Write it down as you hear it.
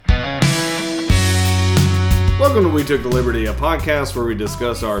Welcome to We Took the Liberty, a podcast where we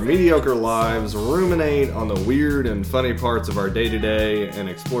discuss our mediocre lives, ruminate on the weird and funny parts of our day-to-day, and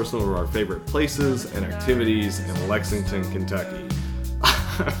explore some of our favorite places and activities in Lexington, Kentucky.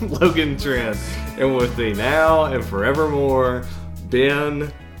 I'm Logan Trent, and with me now and forevermore,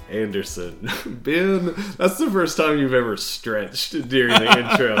 Ben Anderson. Ben, that's the first time you've ever stretched during the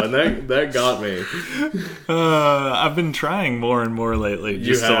intro, and that got me. I've been trying more and more lately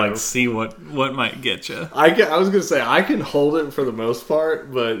just to see what might get you. I was gonna say I can hold it for the most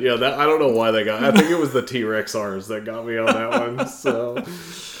part, but yeah, I don't know why they got. I think it was the T-Rex R's that got me on that one. So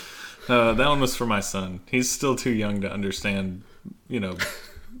that one was for my son. He's still too young to understand,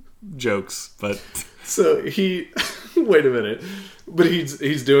 jokes. But so wait a minute. But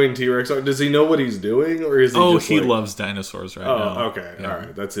he's doing T-Rex. Does he know what he's doing, or is he? He loves dinosaurs right now. Oh, okay, yeah. All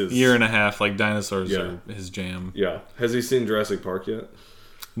right. That's his year and a half. Like dinosaurs are his jam. Yeah. Has he seen Jurassic Park yet?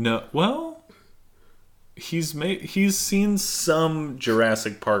 No. Well, he's seen some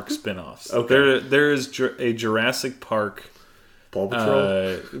Jurassic Park spin-offs. Okay. There is a Jurassic Park. Paw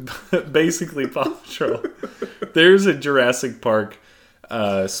Patrol. Basically, Paw Patrol. There's a Jurassic Park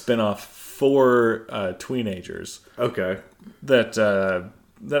spin-off for teenagers. Okay.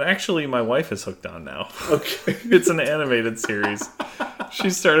 That actually my wife is hooked on now. Okay. It's an animated series.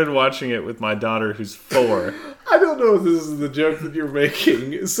 She started watching it with my daughter who's 4. I don't know if this is the joke that you're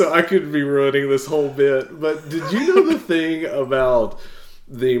making, so I could be ruining this whole bit, but did you know the thing about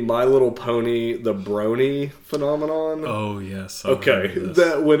the My Little Pony, the Brony phenomenon? Oh, yes. Okay.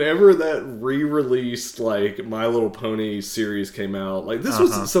 That whenever that re-released, like, My Little Pony series came out, like, this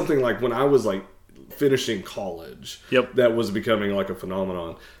was something like when I was, like, finishing college. Yep. That was becoming, like, a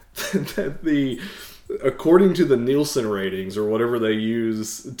phenomenon. That according to the Nielsen ratings, or whatever they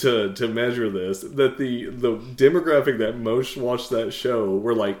use to measure this, that the demographic that most watched that show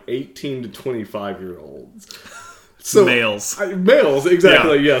were, like, 18 to 25-year-olds. So, males,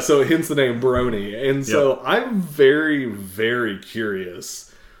 exactly. Yeah. So hence the name Brony. And so I'm very, very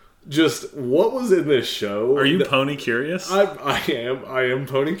curious. Just what was in this show? Are you pony curious? I am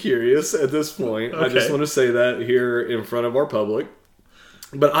pony curious at this point. Okay. I just want to say that here in front of our public.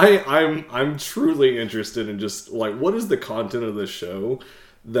 But I'm truly interested in just like what is the content of this show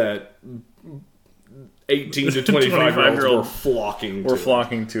that 18 to 25-year-olds were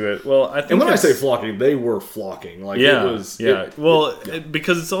flocking to it. Well, I think, and when I say flocking, they were flocking. Like yeah, it was. Yeah.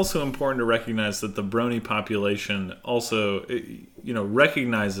 Because it's also important to recognize that the Brony population also,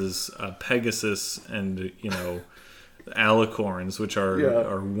 recognizes Pegasus and alicorns, which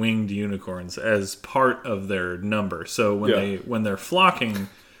are winged unicorns, as part of their number. So when they're flocking,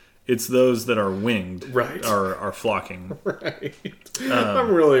 it's those that are winged, right? Are flocking, right?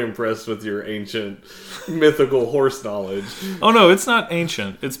 I'm really impressed with your ancient mythical horse knowledge. Oh no, it's not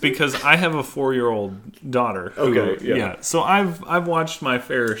ancient. It's because I have a 4-year-old daughter. So I've watched my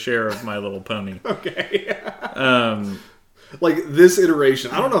fair share of My Little Pony. Okay. Like this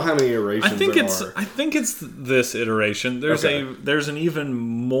iteration, I don't know how many iterations I think it's this iteration. There's an even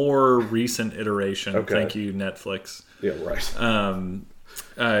more recent iteration. Okay. Thank you, Netflix. Yeah, right.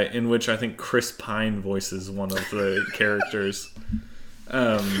 In which I think Chris Pine voices one of the characters.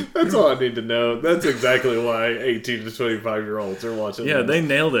 That's all I need to know. That's exactly why 18 to 25-year-olds are watching. Yeah, this. They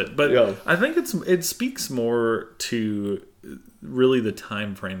nailed it. But I think it speaks more to really the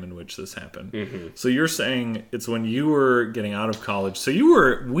time frame in which this happened. Mm-hmm. So you're saying it's when you were getting out of college. So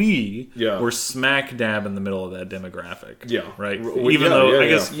we were smack dab in the middle of that demographic. Yeah. Right? Even though I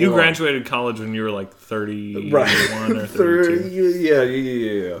guess you graduated college when you were like 31 or 32.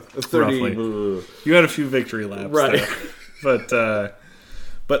 Yeah. 30. Roughly. You had a few victory laps there.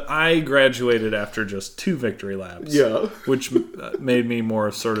 But I graduated after just 2 victory laps. Yeah. Which made me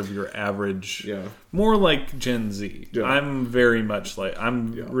more sort of your average, more like Gen Z. Yeah. I'm very much like,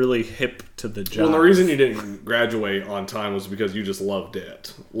 I'm really hip to the job. Well, the reason you didn't graduate on time was because you just loved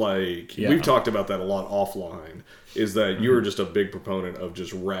it. Like, we've talked about that a lot offline, is that you were just a big proponent of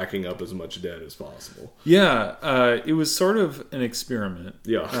just racking up as much debt as possible. Yeah. It was sort of an experiment.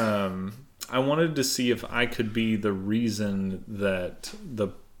 Yeah. I wanted to see if I could be the reason that the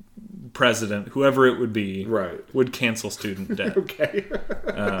president, whoever it would be, would cancel student debt. Okay.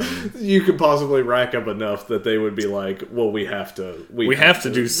 You could possibly rack up enough that they would be like, well, we have to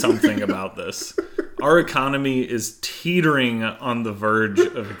do something about this. Our economy is teetering on the verge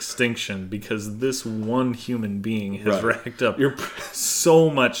of extinction because this one human being has racked up so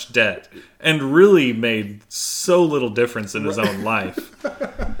much debt and really made so little difference in his own life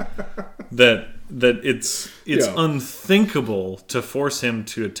that it's unthinkable to force him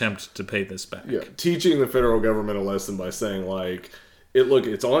to attempt to pay this back. Yeah, teaching the federal government a lesson by saying, like,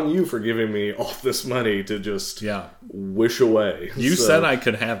 it's on you for giving me all this money to just wish away. You said I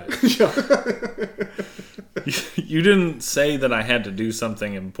could have it. You didn't say that I had to do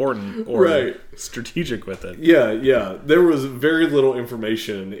something important or strategic with it. Yeah. There was very little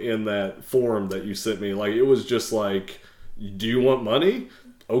information in that form that you sent me. Like, it was just like, do you want money?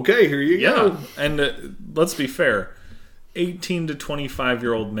 Okay, here you go. Yeah, and let's be fair. 18 to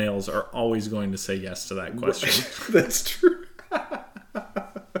 25-year-old males are always going to say yes to that question. Right. That's true.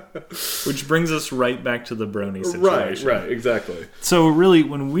 Which brings us right back to the brony situation. Right, exactly. So really,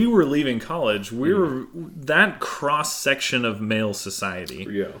 when we were leaving college, we were that cross-section of male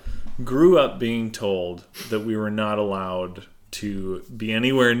society grew up being told that we were not allowed to be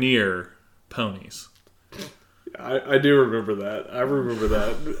anywhere near ponies. I do remember that. I remember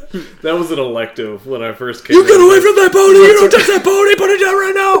that. That was an elective when I first came. You get away from that pony! You don't touch that pony! Put it down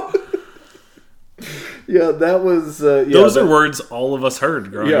right now! Yeah, that was... Those are words all of us heard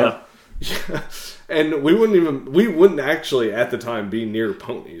growing up. Yeah. And we wouldn't actually at the time be near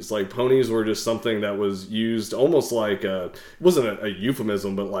ponies. Like, ponies were just something that was used almost like it wasn't a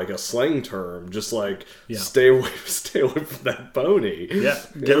euphemism, but like a slang term. Just like, stay away from that pony. Yeah,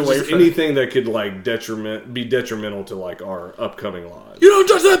 get away from anything that could like be detrimental to like our upcoming lives. You don't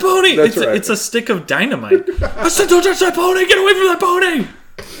touch that pony! That's right. It's a stick of dynamite. I said don't touch that pony! Get away from that pony!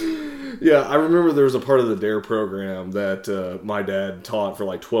 Yeah, I remember there was a part of the DARE program that my dad taught for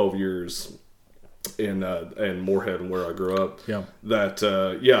like 12 years in Moorhead, where I grew up. Yeah. That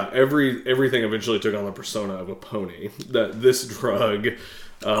everything eventually took on the persona of a pony. That this drug,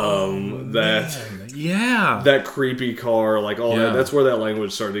 that creepy car, like all that. That's where that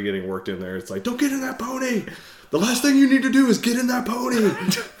language started getting worked in there. It's like, don't get in that pony. The last thing you need to do is get in that pony.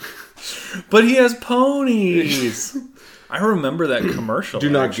 But he has ponies. I remember that commercial. Do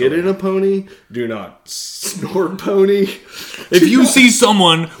not get in a pony. Do not snort pony. If you see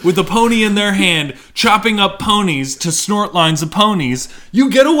someone with a pony in their hand chopping up ponies to snort lines of ponies, you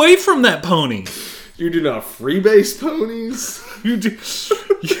get away from that pony. You do not freebase ponies.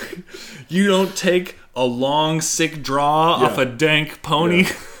 You don't take a long, sick draw off a dank pony.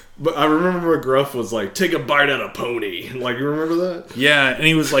 Yeah. But I remember Gruff was like, take a bite out of pony. Like, you remember that? Yeah, and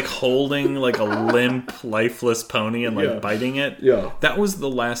he was like holding like a limp, lifeless pony and like biting it. Yeah. That was the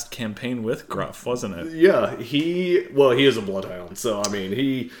last campaign with Gruff, wasn't it? Yeah, he is a bloodhound. So, I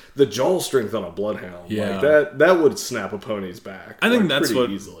mean, the jaw strength on a bloodhound, like that would snap a pony's back. I think that's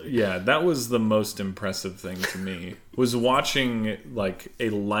pretty easily. Yeah, that was the most impressive thing to me, was watching like a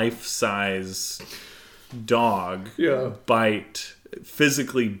life-size dog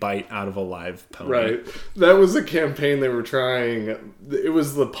physically bite out of a live pony. Right. That was a campaign they were trying. It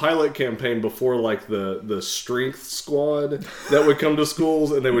was the pilot campaign before like the strength squad that would come to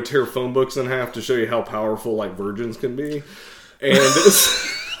schools, and they would tear phone books in half to show you how powerful like virgins can be. And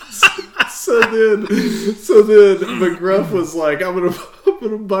so then McGruff was like, I'm gonna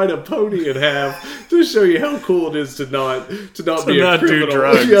bite a pony in half to show you how cool it is to not be a criminal. Do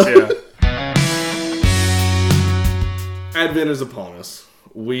drugs, Advent is upon us.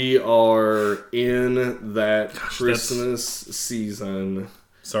 We are in that Christmas season.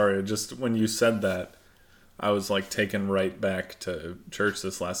 Sorry, just when you said that, I was like taken right back to church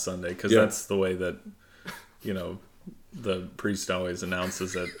this last Sunday, because that's the way that, the priest always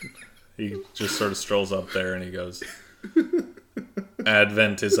announces it. He just sort of strolls up there and he goes,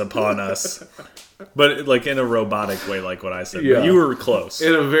 Advent is upon us. But like in a robotic way, like what I said. Yeah. But you were close.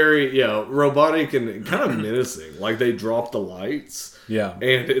 In a very, robotic and kind of menacing. Like they drop the lights. Yeah.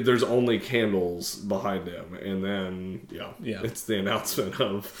 And there's only candles behind them. And then, it's the announcement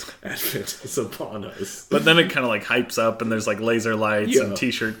of Advent is upon us. But then it kind of like hypes up and there's like laser lights and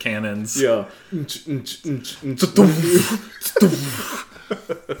t-shirt cannons. Yeah.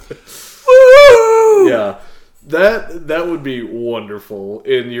 Yeah. That would be wonderful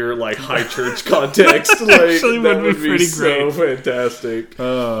in your like high church context. Like actually that would be pretty so great. Fantastic.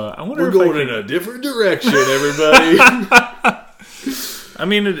 I wonder We're going in a different direction, everybody. I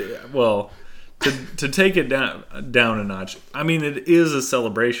mean, to take it down a notch. I mean, it is a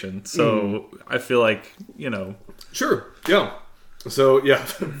celebration, so I feel like Sure. Yeah. So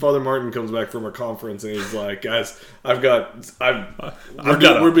Father Martin comes back from a conference and he's like, "Guys, we've been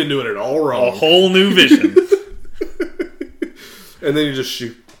doing it all wrong. A whole new vision." And then he just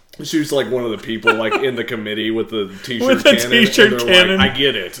shoots like one of the people like in the committee with the t-shirt cannon. T-shirt cannon. Like, I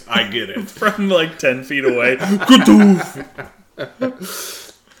get it. From like 10 feet away.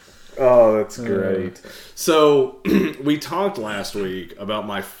 Oh, that's great. So we talked last week about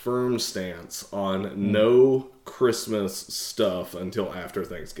my firm stance on no Christmas stuff until after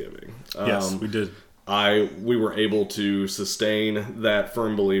Thanksgiving. Yes, we did. we were able to sustain that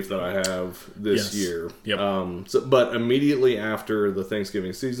firm belief that I have this year. Yep. But immediately after the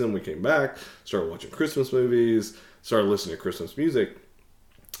Thanksgiving season, we came back, started watching Christmas movies, started listening to Christmas music.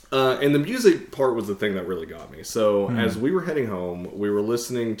 And the music part was the thing that really got me. So as we were heading home, we were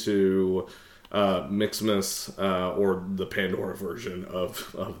listening to Mixmas, or the Pandora version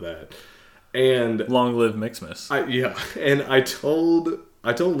of that. And long live Mixmas. And I told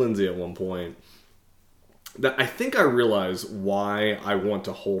Lindsay at one point that I think I realize why I want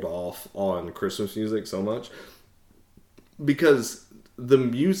to hold off on Christmas music so much, because the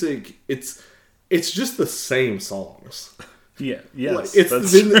music, it's just the same songs. Yeah, yes.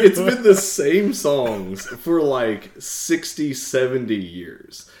 It's been the same songs for like 60, 70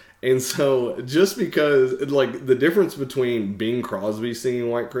 years. And so just because, like, the difference between Bing Crosby singing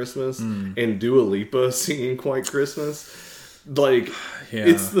White Christmas and Dua Lipa singing White Christmas, like,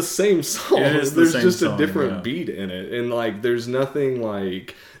 it's the same song. There's just a different beat in it. And, like, there's nothing,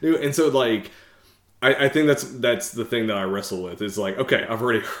 like, new. And so, like, I think that's the thing that I wrestle with. Is like, okay, I've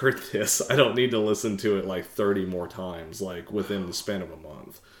already heard this. I don't need to listen to it, like, 30 more times, like, within the span of a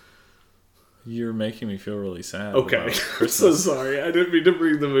month. You're making me feel really sad. Okay, I'm so sorry. I didn't mean to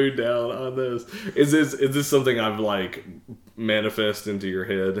bring the mood down on this. Is this something I've, like, manifest into your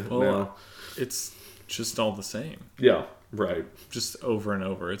head now? It's just all the same. Yeah, right. Just over and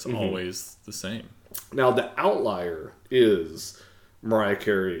over. It's always the same. Now, the outlier is Mariah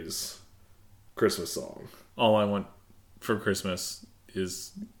Carey's Christmas song. All I want for Christmas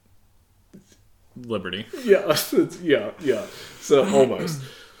is liberty. Yeah. So almost.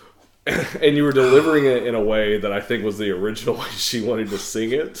 And you were delivering it in a way that I think was the original way she wanted to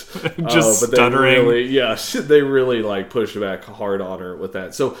sing it. Just but stuttering. They really like pushed back hard on her with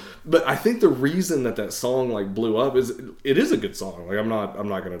that. So, but I think the reason that song like blew up is it is a good song. Like I'm not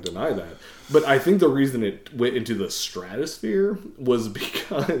going to deny that. But I think the reason it went into the stratosphere was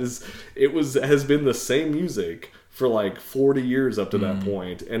because has been the same music for like 40 years up to that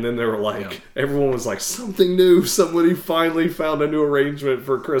point. And then they were like, everyone was like, something new. Somebody finally found a new arrangement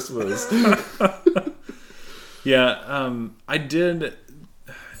for Christmas. I did.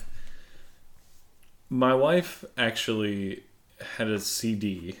 My wife actually had a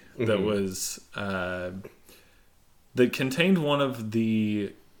CD that was, that contained one of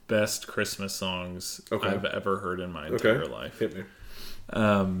the best Christmas songs I've ever heard in my entire life. Hit me.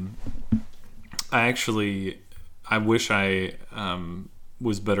 I wish I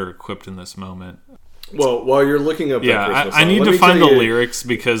was better equipped in this moment. Well, while you're looking up that Christmas song, I need to find the lyrics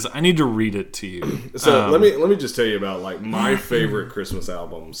because I need to read it to you. So let me just tell you about like my favorite Christmas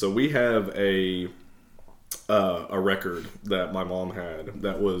album. So we have a record that my mom had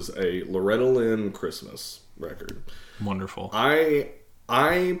that was a Loretta Lynn Christmas record. Wonderful.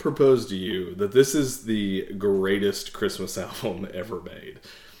 I propose to you that this is the greatest Christmas album ever made.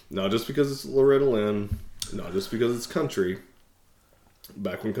 Not just because it's Loretta Lynn, not just because it's country,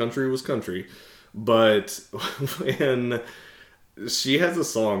 back when country was country, but when she has a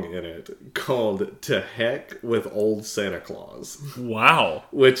song in it called To Heck with Old Santa Claus. Wow.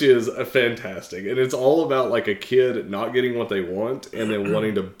 Which is fantastic. And it's all about like a kid not getting what they want and then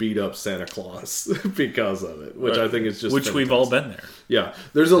wanting to beat up Santa Claus because of it, which I think is just fantastic. We've all been there. Yeah.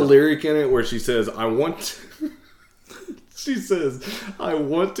 There's a lyric in it where she says, she says, I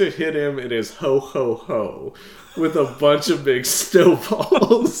want to hit him in his ho-ho-ho with a bunch of big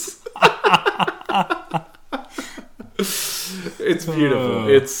snowballs. It's beautiful.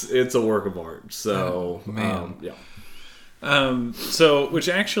 It's a work of art. So, so, which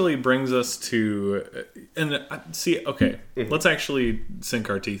actually brings us to, let's actually sink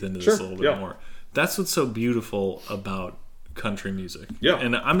our teeth into this a little bit more. That's what's so beautiful about country music. Yeah.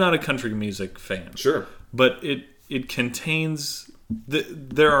 And I'm not a country music fan. Sure. But it contains,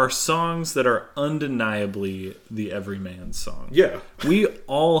 there are songs that are undeniably the everyman song. Yeah. We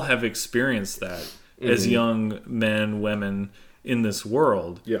all have experienced that as young men, women in this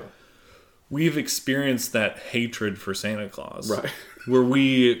world. Yeah. We've experienced that hatred for Santa Claus. Right. Where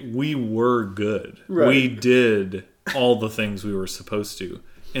we were good. Right. We did all the things we were supposed to.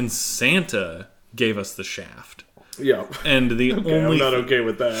 And Santa gave us the shaft. Yeah. And the only... I'm not okay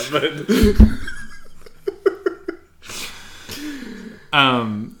with that, but...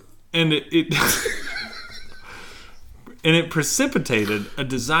 and it precipitated a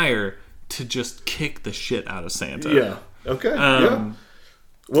desire to just kick the shit out of Santa. Yeah. Okay. Yeah.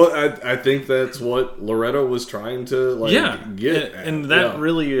 Well, I think that's what Loretta was trying to get at. And that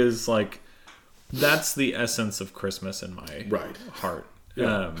really is like, that's the essence of Christmas in my heart.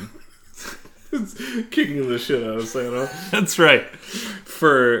 Yeah. Kicking the shit out of Santa. That's right.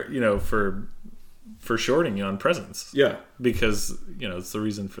 For shorting you on presents. Yeah. Because, it's the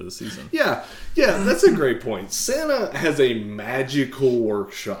reason for the season. Yeah. Yeah, that's a great point. Santa has a magical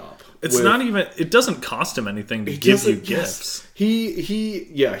workshop. It doesn't cost him anything to give you gifts.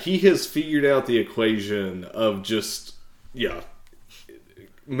 He has figured out the equation of just,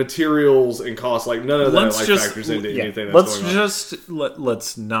 materials and costs. Like, none of that factors into anything that's going on.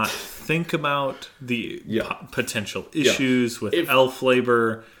 Let's not think about the potential issues with elf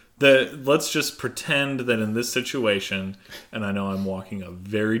labor. Let's just pretend that in this situation, and I know I'm walking a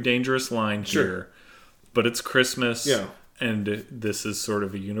very dangerous line here, but it's Christmas. Yeah. And this is sort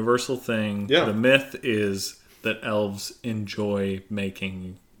of a universal thing. Yeah. The myth is that elves enjoy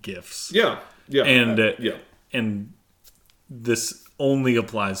making gifts. Yeah. Yeah. And this only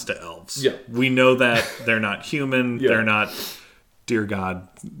applies to elves. Yeah. We know that they're not human. Yeah. They're not, dear God,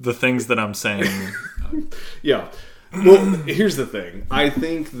 the things that I'm saying. Yeah. Well, here's the thing. I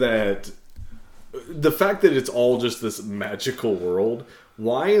think that the fact that it's all just this magical world,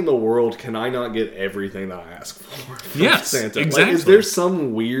 why in the world can I not get everything that I ask for from Santa? Exactly. Like, is there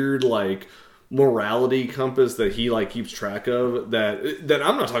some weird, morality compass that he, keeps track of that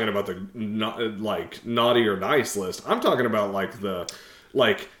I'm not talking about the, naughty or nice list. I'm talking about,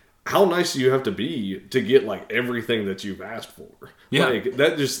 how nice do you have to be to get, everything that you've asked for? Yeah.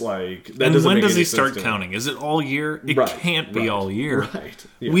 That just, that and doesn't when make does any he sense start to counting? me. Is it all year? It can't be all year. Right.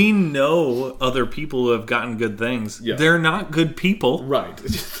 Yeah. We know other people who have gotten good things. Yeah. They're not good people. Right.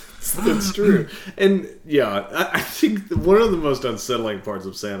 That's true. And, I think one of the most unsettling parts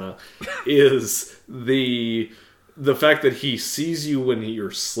of Santa is the fact that he sees you when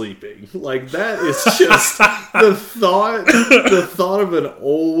you're sleeping. That is just the thought of an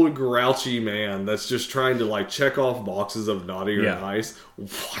old grouchy man that's just trying to check off boxes of naughty or nice,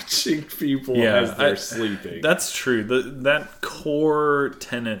 watching people as they're sleeping. That's true. That core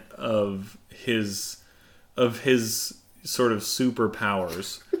tenet of his sort of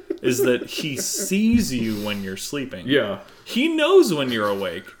superpowers is that he sees you when you're sleeping. Yeah. He knows when you're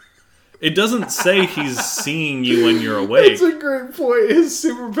awake. It doesn't say he's seeing you when you're awake. That's a great point. His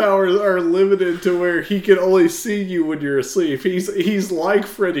superpowers are limited to where he can only see you when you're asleep. He's like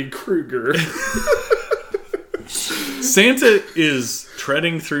Freddy Krueger. Santa is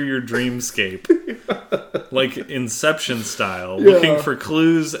treading through your dreamscape, like Inception style, looking for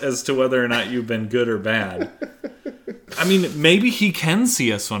clues as to whether or not you've been good or bad. I mean, maybe he can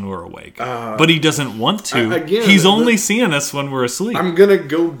see us when we're awake, but he doesn't want to. He's only seeing us when we're asleep. I'm going to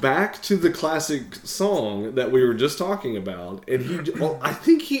go back to the classic song that we were just talking about, and I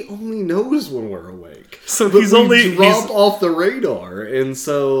think he only knows when we're awake. So he's drop off the radar, and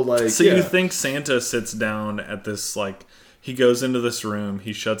so you think Santa sits down at this, he goes into this room,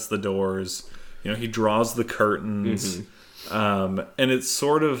 he shuts the doors, he draws the curtains. Mm-hmm. And it's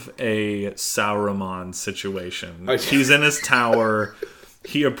sort of a Sauron situation. He's in his tower.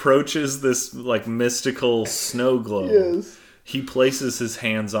 He approaches this mystical snow globe. Yes. He places his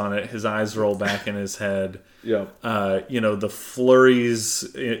hands on it. His eyes roll back in his head. Yeah. The flurries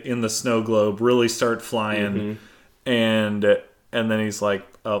in the snow globe really start flying. Mm-hmm. And then he's like,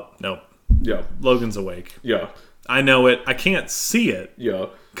 "Oh no, yeah, Logan's awake. Yeah, I know it. I can't see it. Yeah,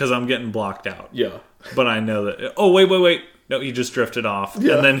 because I'm getting blocked out. Yeah, but I know that. Oh wait. No, he just drifted off, and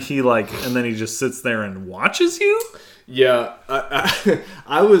then he just sits there and watches you. Yeah,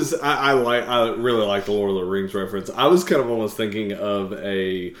 I really like the Lord of the Rings reference. I was kind of almost thinking of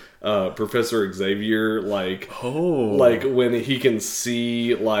a Professor Xavier, when he can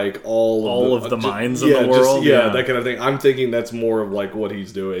see all of the minds of the world, that kind of thing. I'm thinking that's more of what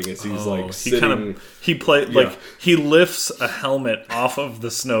he's doing is he's sitting. He lifts a helmet off of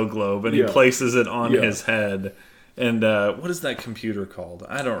the snow globe and he places it on his head. And what is that computer called?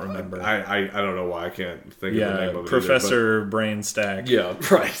 I don't remember. I don't know why I can't think of the name of it. Professor Brainstack. Yeah,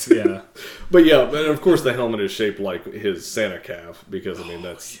 right. Yeah. But and of course the helmet is shaped like his Santa calf because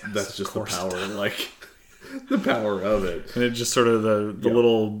that's just the power, the power of it. And it just sort of the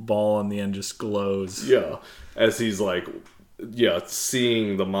little ball on the end just glows. Yeah, as he's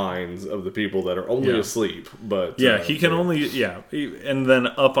seeing the minds of the people that are only asleep, but he can only and then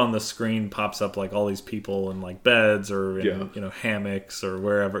up on the screen pops up all these people in beds or in, hammocks or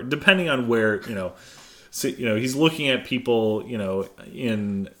wherever, depending on where so he's looking at people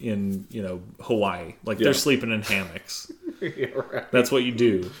in Hawaii, they're sleeping in hammocks. Yeah, right. That's what you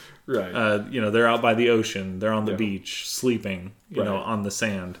do, right? They're out by the ocean, they're on the beach sleeping, on the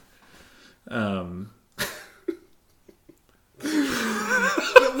sand.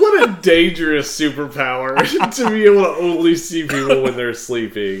 What a dangerous superpower to be able to only see people when they're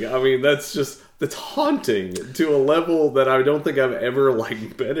sleeping. I mean, that's haunting to a level that I don't think I've ever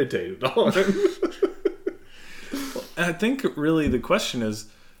meditated on. I think really the question is,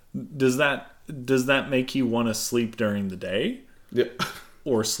 does that make you want to sleep during the day? Yeah.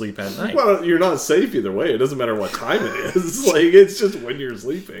 Or sleep at night? Well, you're not safe either way. It doesn't matter what time it is. Like, it's just when you're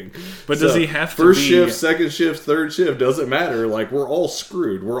sleeping. But does he have to first shift, second shift, third shift, doesn't matter. Like, we're all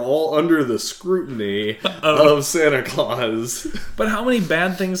screwed. We're all under the scrutiny of Santa Claus. But how many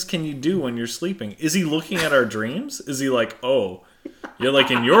bad things can you do when you're sleeping? Is he looking at our dreams? Is he like, oh, you're like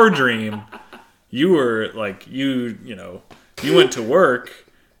in your dream, you were like, you went to work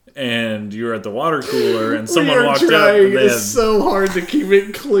and you were at the water cooler and someone walked up and it's so hard to keep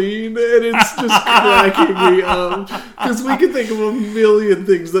it clean, and it's just cracking me up because we can think of a million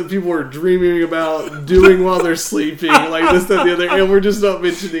things that people are dreaming about doing while they're sleeping, like this, that, the other, and we're just not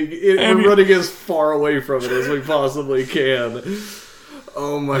mentioning it. We're running as far away from it as we possibly can.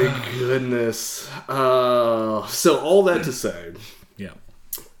 Oh my goodness. So all that to say, yeah,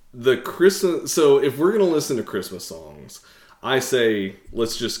 the Christmas. So if we're gonna listen to Christmas songs, I say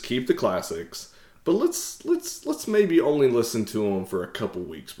let's just keep the classics, but let's maybe only listen to them for a couple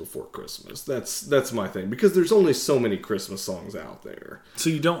weeks before Christmas. That's my thing, because there's only so many Christmas songs out there.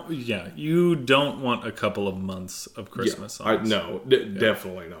 So you don't want a couple of months of Christmas songs.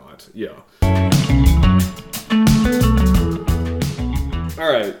 Definitely not. Yeah.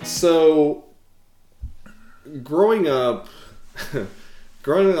 All right. So growing up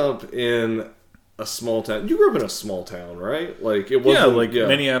in a small town. You grew up in a small town, right? Like it wasn't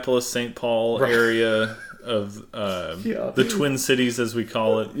Minneapolis, St. Paul area of the Twin Cities, as we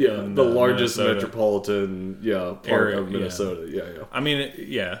call it. Yeah, the largest metropolitan part area of Minnesota. Yeah. I mean,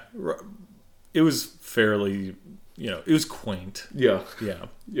 it was fairly, it was quaint. Yeah.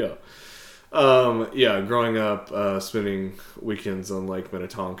 Growing up, spending weekends on Lake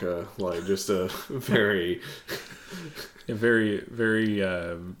Minnetonka, like just a very, very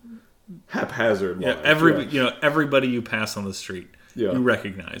haphazard life. Everybody you pass on the street, you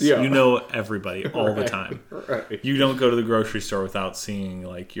recognize. You know everybody all the time. Right. You don't go to the grocery store without seeing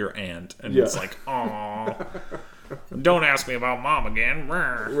like your aunt, and it's like, oh, don't ask me about mom again.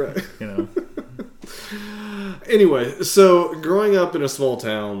 Right. Anyway, so growing up in a small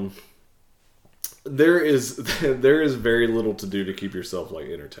town, there is very little to do to keep yourself like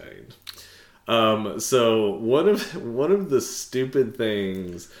entertained. So one of the stupid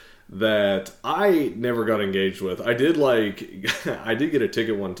things that I never got engaged with, I did get a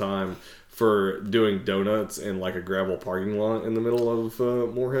ticket one time for doing donuts in like a gravel parking lot in the middle of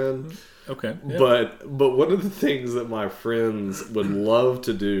Moorhead. Okay. Yeah. But one of the things that my friends would love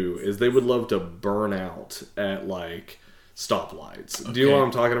to do is they would love to burn out at like stoplights. Okay. Do you know what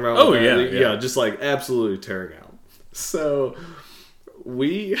I'm talking about? Oh yeah. Just like absolutely tearing out. So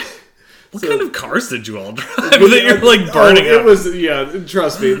What kind of cars did you all drive that you're like burning out? It was,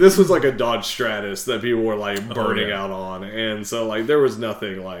 trust me, this was like a Dodge Stratus that people were like burning out on. And so like there was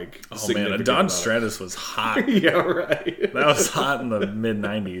nothing like significant. Man, a Dodge Stratus was hot. Yeah, right. That was hot in the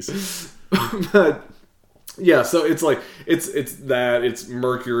mid-90s. But yeah, so it's like it's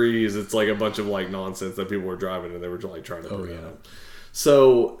Mercuries, it's like a bunch of like nonsense that people were driving and they were like trying to burn out.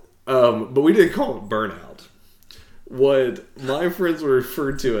 So but we didn't call it burnout. What my friends would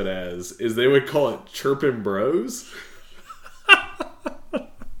refer to it as is they would call it chirping bros.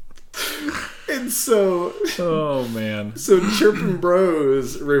 And so... Oh, man. So chirping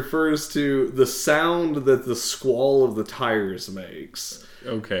bros refers to the sound that the squall of the tires makes.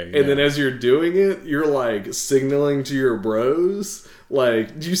 Okay. And then as you're doing it, you're like signaling to your bros,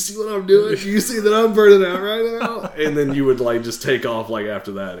 like, do you see what I'm doing? Do you see that I'm burning out right now? And then you would like just take off like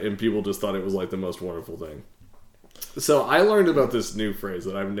after that, and people just thought it was like the most wonderful thing. So I learned about this new phrase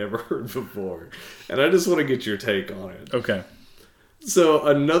that I've never heard before, and I just want to get your take on it. Okay. So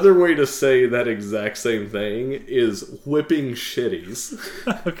another way to say that exact same thing is whipping shitties.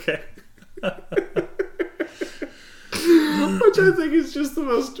 Okay. Which I think is just the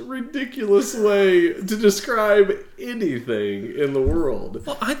most ridiculous way to describe anything in the world.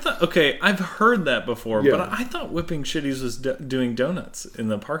 Well, I've heard that before, but I thought whipping shitties was doing donuts in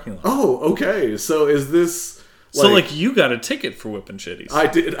the parking lot. Oh, okay. So is this... Like, you got a ticket for whipping shitties. I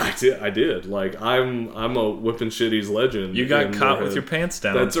did. Like, I'm a whipping shitties legend. You got caught with your pants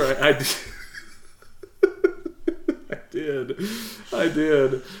down. That's right. I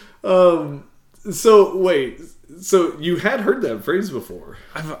did. So wait. So you had heard that phrase before?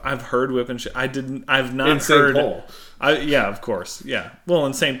 I've heard whipping shit. I've not in heard. St. Paul. Yeah, of course. Yeah. Well,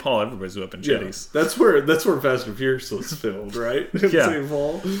 in St. Paul, everybody's whipping shitties. Yeah. That's where Fast and Furious was filmed, right? In St.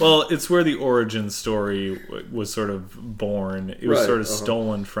 Paul. Well, it's where the origin story was sort of born. It was sort of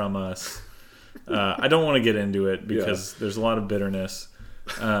stolen from us. I don't want to get into it because there's a lot of bitterness.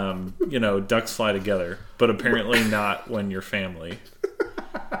 ducks fly together, but apparently not when you're family.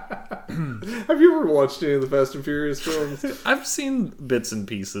 Have you ever watched any of the Fast and Furious films? I've seen bits and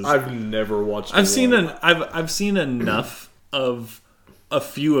pieces. I've never watched. I've seen enough of a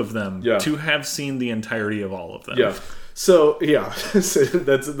few of them to have seen the entirety of all of them. Yeah. So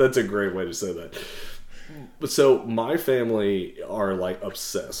that's a great way to say that. So my family are like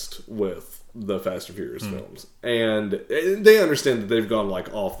obsessed with the Fast and Furious films, and they understand that they've gone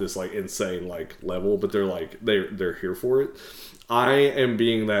like off this like insane like level, but they're here for it. I am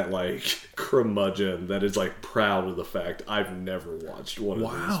being that like curmudgeon that is like proud of the fact I've never watched one of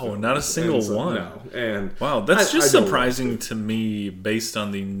these films. Not a single one. No. And wow, that's just surprising to me based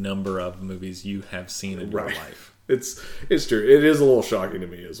on the number of movies you have seen in your life. It's true. It is a little shocking to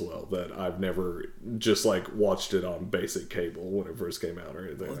me as well that I've never just like watched it on basic cable when it first came out or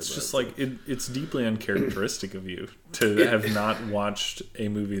anything like that. It's just like it's deeply uncharacteristic of you to have not watched a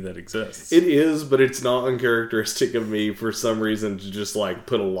movie that exists. It is, but it's not uncharacteristic of me for some reason to just like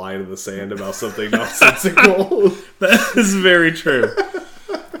put a line in the sand about something nonsensical. That is very true.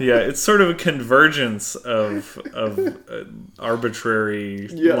 Yeah, it's sort of a convergence of arbitrary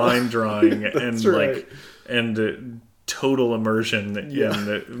line drawing and right. like and total immersion in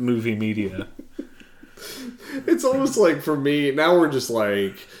the movie media. It's almost like for me now we're just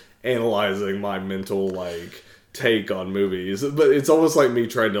like analyzing my mental like take on movies, but it's almost like me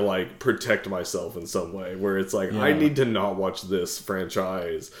trying to like protect myself in some way where it's like I need to not watch this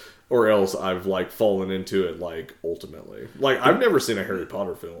franchise or else I've like fallen into it like ultimately. Like I've never seen a Harry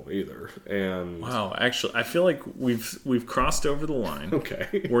Potter film either. And wow, actually I feel like we've crossed over the line.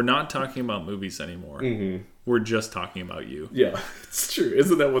 Okay. We're not talking about movies anymore. Mm-hmm. We're just talking about you. Yeah, it's true.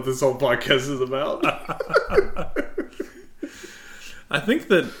 Isn't that what this whole podcast is about? I think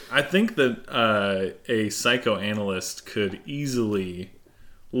that a psychoanalyst could easily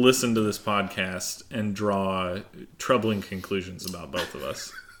listen to this podcast and draw troubling conclusions about both of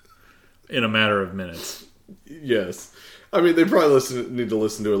us in a matter of minutes. Yes. I mean, they probably need to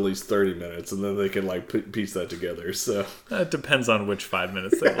listen to at least 30 minutes, and then they can like piece that together. So it depends on which 5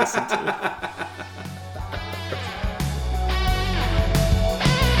 minutes they listen to.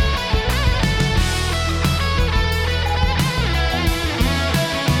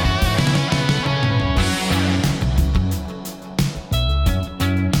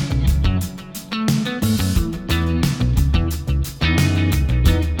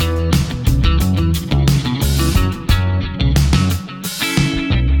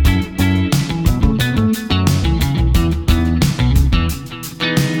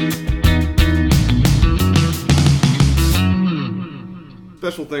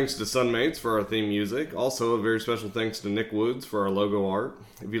 Special thanks to Sunmates for our theme music. Also, a very special thanks to Nick Woods for our logo art.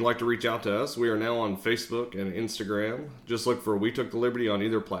 If you'd like to reach out to us, we are now on Facebook and Instagram. Just look for We Took the Liberty on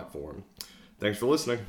either platform. Thanks for listening.